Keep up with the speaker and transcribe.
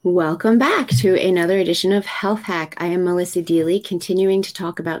Welcome back to another edition of Health Hack. I am Melissa Deely, continuing to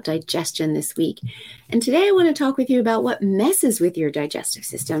talk about digestion this week. And today I want to talk with you about what messes with your digestive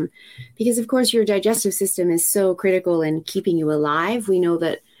system. Because, of course, your digestive system is so critical in keeping you alive. We know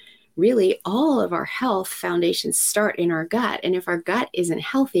that really all of our health foundations start in our gut. And if our gut isn't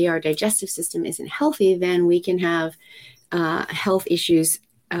healthy, our digestive system isn't healthy, then we can have health issues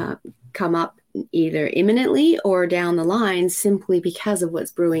come up either imminently or down the line simply because of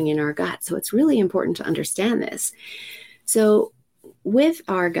what's brewing in our gut. So it's really important to understand this. So with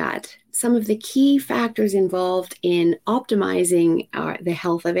our gut, some of the key factors involved in optimizing the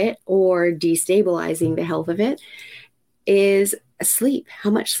health of it or destabilizing the health of it is sleep. How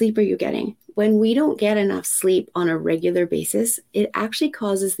much sleep are you getting? When we don't get enough sleep on a regular basis, it actually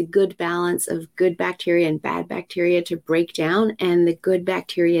causes the good balance of good bacteria and bad bacteria to break down and the good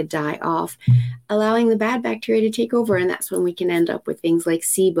bacteria die off, allowing the bad bacteria to take over. And that's when we can end up with things like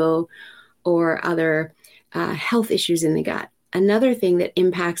SIBO or other health issues in the gut. Another thing that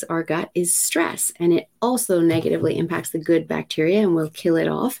impacts our gut is stress, and it also negatively impacts the good bacteria and will kill it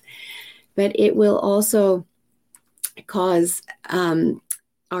off. But it will also cause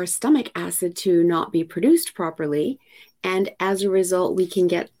our stomach acid to not be produced properly. And as a result, we can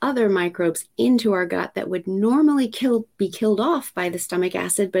get other microbes into our gut that would normally be killed off by the stomach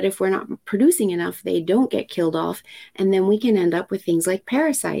acid. But if we're not producing enough, they don't get killed off. And then we can end up with things like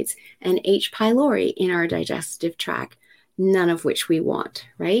parasites and H. pylori in our digestive tract, none of which we want,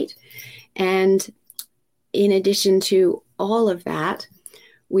 right? And in addition to all of that,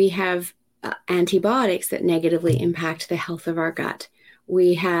 we have antibiotics that negatively impact the health of our gut.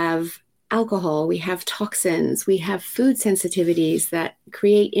 We have alcohol, we have toxins, we have food sensitivities that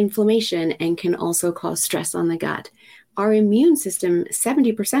create inflammation and can also cause stress on the gut. Our immune system,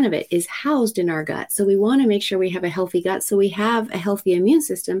 70% of it is housed in our gut. So we want to make sure we have a healthy gut so we have a healthy immune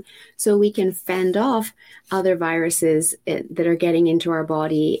system so we can fend off other viruses that are getting into our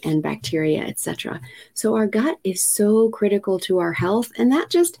body and bacteria, etc. So our gut is so critical to our health, and that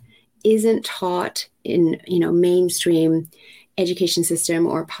just isn't taught in, mainstream education system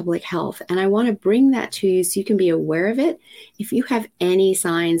or public health. And I want to bring that to you so you can be aware of it. If you have any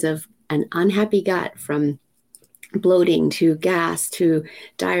signs of an unhappy gut, from bloating to gas to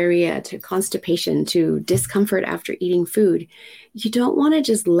diarrhea to constipation to discomfort after eating food, you don't want to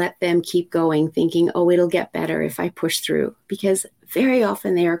just let them keep going thinking, oh, it'll get better if I push through, because very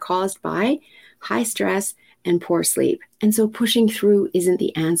often they are caused by high stress and poor sleep. And so pushing through isn't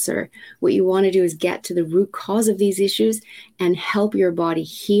the answer. What you want to do is get to the root cause of these issues and help your body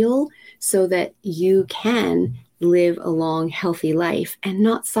heal so that you can live a long, healthy life and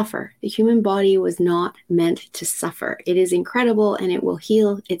not suffer. The human body was not meant to suffer. It is incredible, and it will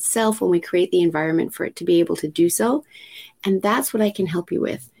heal itself when we create the environment for it to be able to do so. And that's what I can help you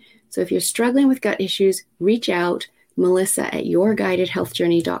with. So if you're struggling with gut issues, reach out. Melissa at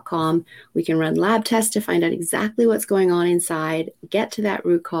yourguidedhealthjourney.com. We can run lab tests to find out exactly what's going on inside, get to that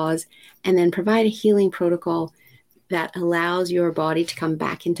root cause, and then provide a healing protocol that allows your body to come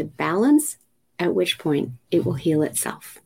back into balance, at which point it will heal itself.